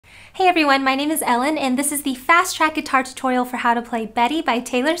Hey everyone, my name is Ellen and this is the fast track guitar tutorial for how to play Betty by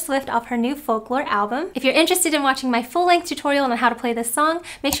Taylor Swift off her new Folklore album. If you're interested in watching my full-length tutorial on how to play this song,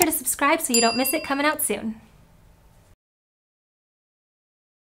 make sure to subscribe so you don't miss it coming out soon.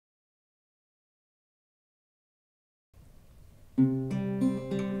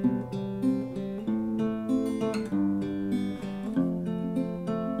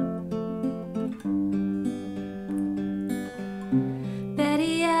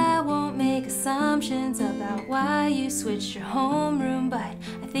 Assumptions about why you switched your homeroom, but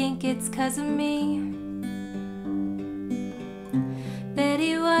I think it's 'cause of me.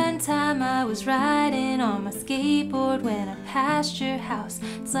 Betty, one time I was riding on my skateboard when I passed your house.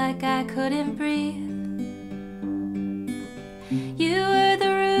 It's like I couldn't breathe. You heard the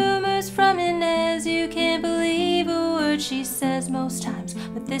rumors from Inez. You can't believe a word she says most times,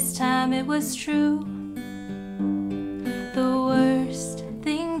 but this time it was true. The worst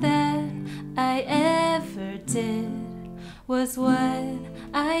thing that I ever did was what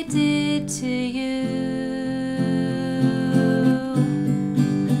I did to you.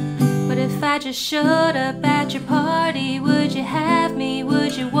 But if I just showed up at your party, would you have me?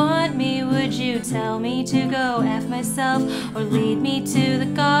 Would you want me? Would you tell me to go F myself or lead me to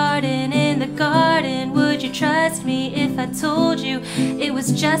the garden? In the garden, would you trust me if I told you it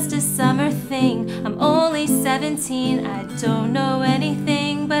was just a summer thing? I'm only 17, I don't know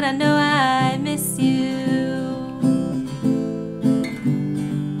anything, but I know I miss you.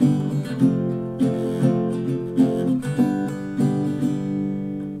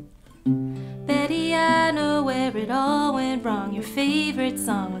 Betty, I know where it all went wrong. Your favorite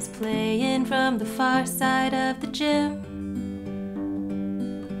song was playing from the far side of the gym.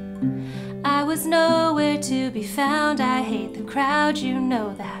 I was nowhere to be found. I hate the crowd, you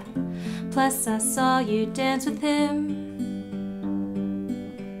know that. Plus I saw you dance with him.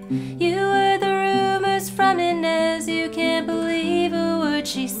 You heard the rumors from Inez. You can't believe a word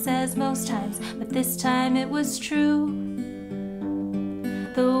she says most times, but this time it was true.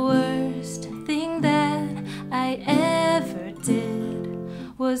 The worst thing that I ever did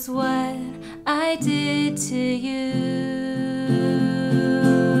was what I did to you.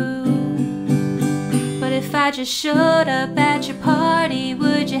 But if I just showed up at your party,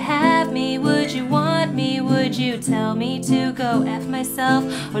 would you have me? Would you want me? Would you tell me to go F myself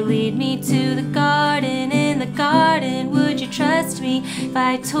or lead me to the garden? In the garden, would you trust me if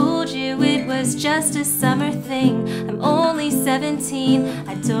I told you it was just a summer thing? I'm only 17,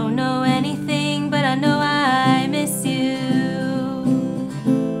 I don't know anything, but I know I miss you.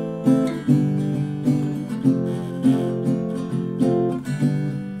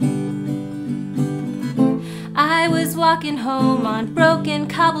 I was walking home on broken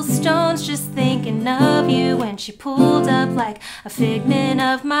cobblestones, just thinking of you when she pulled up like a figment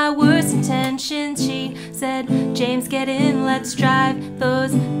of my worst intentions. She said, "James, get in, let's drive."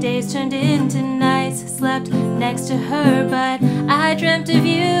 Those days turned into nights. Slept next to her, but I dreamt of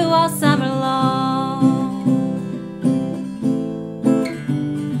you all summer long.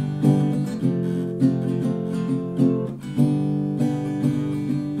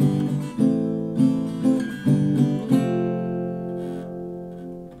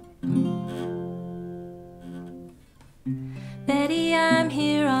 Betty, I'm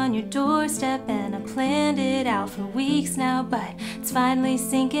here on your doorstep and I planned it out for weeks now, but it's finally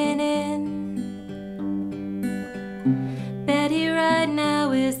sinking in. Betty, right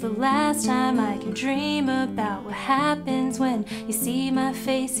now is the last time I can dream about what happens when you see my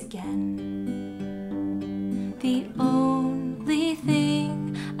face again. The only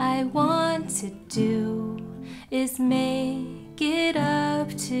thing I want to do is make it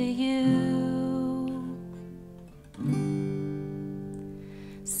up to you.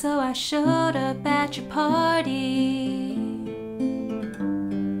 So I showed up at your party.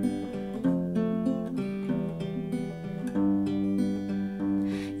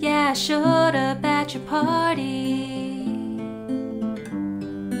 Yeah, I showed up at your party.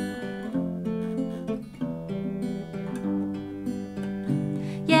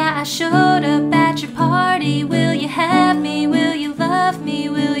 Yeah, I showed up at your party. Will you have me? Will you love me?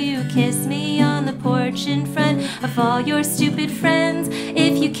 Will you kiss me on the porch in front of all your stupid friends?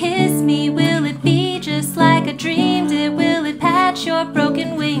 If you kiss me, will it be just like I dreamed it? Will it patch your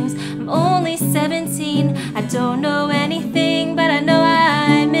broken wings? I'm only 17, I don't know anything, but I know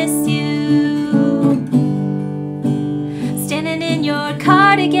I miss you. Standing in your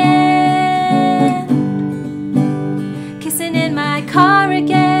cardigan, kissing in my car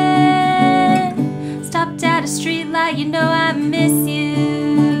again. Stopped at a street light, you know I miss you.